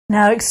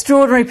Now,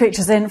 extraordinary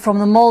pictures in from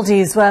the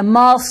Maldives, where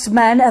masked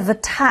men have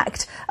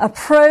attacked a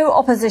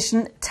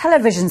pro-opposition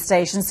television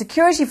station.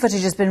 Security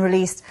footage has been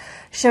released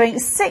showing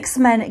 6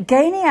 men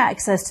gaining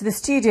access to the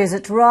studios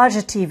at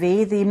Raajje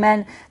TV. The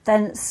men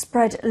then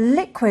spread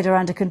liquid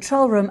around a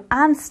control room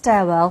and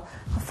stairwell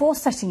before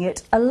setting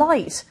it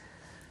alight.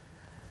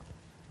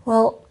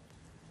 Well,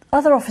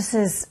 other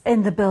offices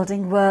in the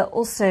building were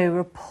also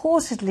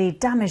reportedly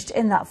damaged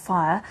in that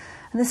fire.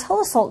 And this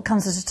whole assault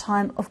comes at a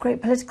time of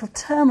great political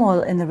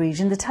turmoil in the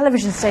region. The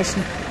television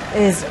station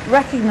is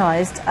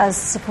recognised as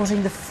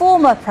supporting the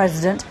former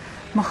president,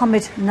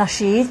 Mohammed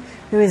Nasheed,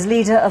 who is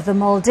leader of the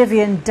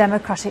Maldivian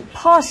Democratic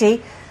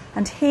Party,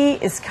 and he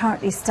is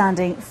currently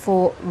standing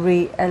for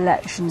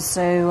re-election.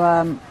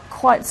 So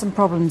quite some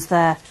problems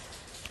there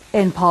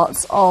in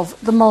parts of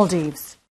the Maldives.